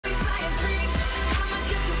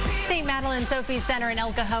St. Madeleine Sophie Center in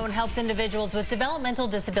El Cajon helps individuals with developmental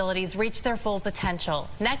disabilities reach their full potential.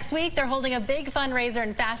 Next week, they're holding a big fundraiser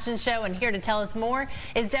and fashion show, and here to tell us more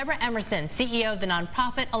is Deborah Emerson, CEO of the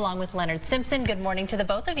nonprofit, along with Leonard Simpson. Good morning to the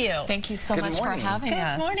both of you. Thank you so much for having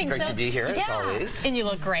us. Good morning. It's great to be here, as always. And you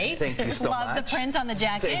look great. Thank you so much. Love the print on the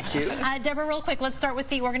jacket. Thank you. Deborah, real quick, let's start with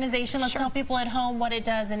the organization. Let's tell people at home what it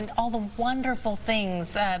does and all the wonderful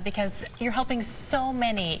things, because you're helping so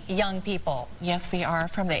many young people. Yes, we are,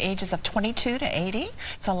 from the ages of 22 to 80.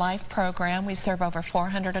 It's a life program. We serve over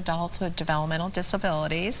 400 adults with developmental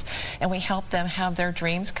disabilities, and we help them have their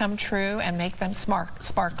dreams come true and make them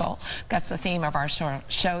sparkle. That's the theme of our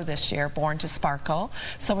show this year, Born to Sparkle.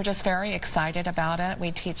 So we're just very excited about it.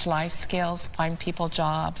 We teach life skills, find people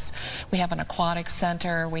jobs. We have an aquatic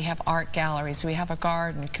center. We have art galleries. We have a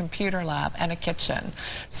garden, computer lab, and a kitchen.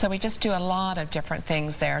 So we just do a lot of different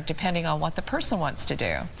things there, depending on what the person wants to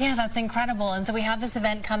do. Yeah, that's incredible. And so we have this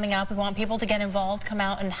event coming up. We want people to get involved, come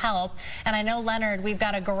out and help. And I know, Leonard, we've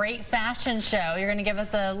got a great fashion show. You're going to give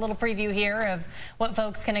us a little preview here of what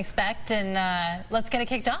folks can expect, and let's get it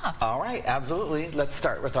kicked off. All right, absolutely. Let's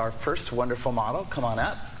start with our first wonderful model. Come on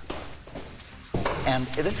up. And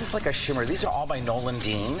this is like a shimmer. These are all by Nolan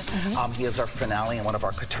Dean. He is our finale and one of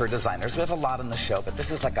our couture designers. We have a lot in the show, but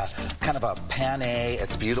this is like a kind of a pan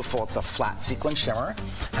It's beautiful. It's a flat sequin shimmer.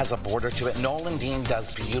 Has a border to it. Nolan Dean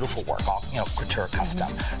does beautiful work, all couture custom.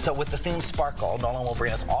 So with the theme Sparkle, Nolan will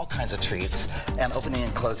bring us all kinds of treats, and opening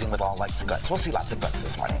and closing with all lights glitz. We'll see lots of glitz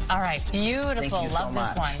this morning. All right, beautiful. Thank you so Love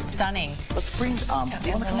much. this one. Stunning. Let's bring. You want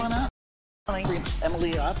to come on up? Bring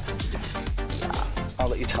Emily up. I'll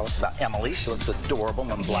let you tell us about Emily. She looks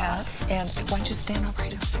adorable in black. Yes, and why don't you stand over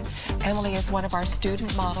right now? Emily is one of our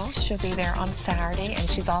student models. She'll be there on Saturday, and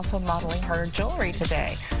she's also modeling her jewelry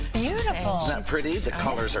today. Beautiful. Isn't that pretty? The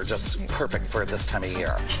colors are just perfect for this time of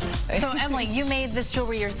year. So, Emily, you made this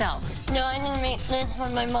jewelry yourself? No, I didn't make this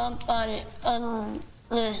when my mom bought it on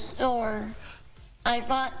the store. I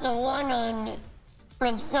bought the one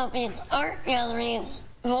from Sophie's art gallery. It's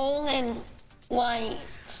gold and white.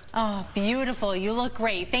 Oh, beautiful. You look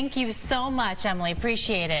great. Thank you so much, Emily.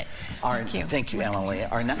 Appreciate it. Thank you, Emily.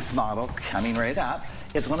 Our next model, coming right up,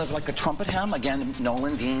 is one of like a trumpet hem. Again,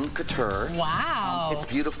 Nolan Dean Couture. Wow. It's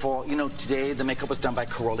beautiful. You know, today the makeup was done by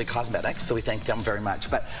Caroli Cosmetics, so we thank them very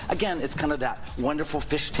much. But again, it's kind of that wonderful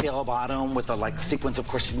fishtail bottom with the like sequins. Of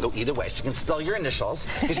course, you can go either way. So you can spell your initials,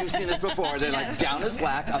 because you've seen this before. They're like down is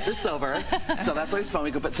black, up is silver. So that's always fun.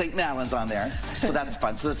 We could put St. Madeline's on there. So that's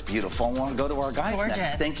fun. So that's beautiful. We'll go to our guys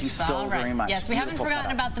next. Thank you so very much. Yes, we haven't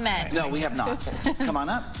forgotten about the men. No, we have not. Come on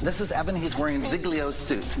up. This is Evan. He's wearing Ziglio's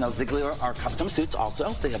suits. Now, Ziglio are custom suits also.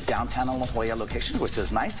 They have downtown in La Jolla location, which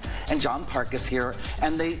is nice. And John Park is here.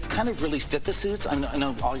 And they kind of really fit the suits. I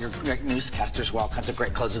know all your great newscasters wear all kinds of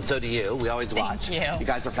great clothes, and so do you. We always watch. Thank you. You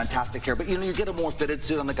guys are fantastic here. But you know, you get a more fitted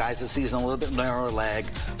suit on the guys this season, a little bit narrower leg,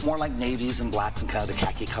 more like navies and blacks, and kind of the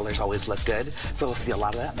khaki colors always look good. So we'll see a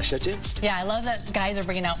lot of that in the show too. Yeah, I love that guys are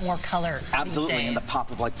bringing out more color. Absolutely, and the pop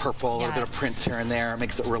of like purple, a little bit of prints here and there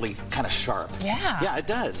makes it really kind of sharp. Yeah. Yeah, it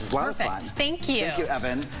does. It's a lot of fun. Thank you. Thank you,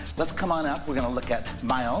 Evan. Let's come on up. We're going to look at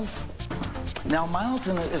Miles. Now, Miles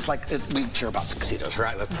is like, we hear about tuxedos,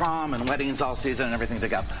 right? With prom and weddings all season and everything to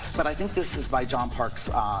go. But I think this is by John Parks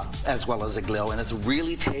as well as Ziglio, and it's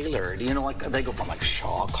really tailored. You know, like they go from like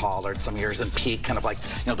shawl collared some years and peak, kind of like,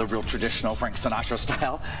 you know, the real traditional Frank Sinatra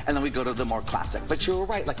style, and then we go to the more classic. But you were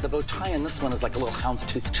right, like the bow tie in this one is like a little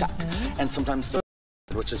houndstooth check, and sometimes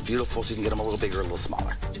which is beautiful, so you can get them a little bigger, a little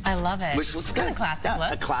smaller. I love it. Which looks good. A classic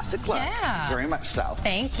look. A classic look. Yeah. Very much so.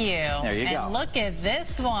 Thank you. There you go. And look at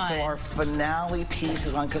this one. So our finale piece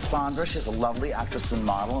is on Cassandra. She's a lovely actress and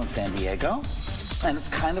model in San Diego. And it's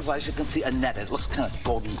kind of, as you can see, a netted. It looks kind of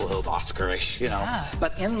Golden Globe, Oscar-ish, you know. Yeah.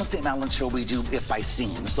 But in the St. Madeleine show, we do it by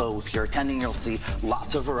scene. So if you're attending, you'll see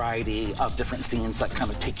lots of variety of different scenes that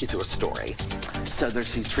kind of take you through a story. So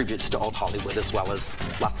there's tributes to old Hollywood, as well as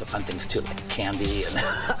lots of fun things too, like candy and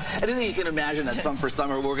anything you can imagine that's fun for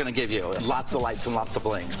summer, we're going to give you. And lots of lights and lots of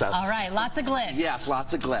bling. So, all right, lots of glitz. Yes,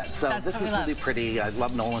 lots of glitz. So this is really pretty. I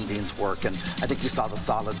love Nolan Dean's work, and I think you saw the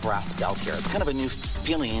solid brass belt here. It's kind of a new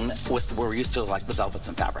feeling with where we're used to like the velvets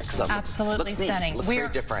and fabrics. So absolutely stunning. Looks very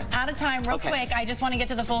different. Out of time. Real quick, I just want to get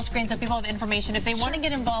to the full screen so people have information. If they want to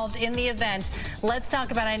get involved in the event, let's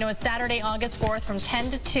talk about it. I know it's Saturday, August 4th from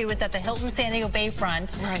 10 to 2. It's at the Hilton San Diego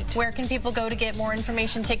Bayfront. Right. Where can people go to get more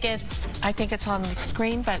information, tickets? I think it's on the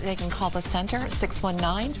screen, but they can call the center,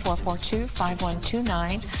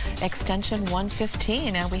 619-442-5129, extension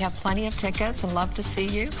 115. And we have plenty of tickets and love to see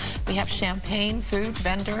you. We have champagne, food,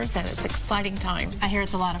 vendors, and it's an exciting time. I hear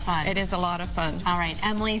it's a lot of fun. It is a lot of fun. All right,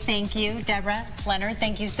 Emily, thank you. Deborah, Leonard,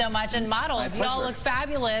 thank you so much. And models, you all look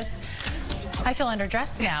fabulous. I feel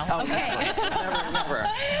underdressed now. Oh, okay. Never.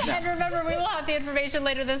 And remember, we will have the information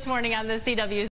later this morning on the CW.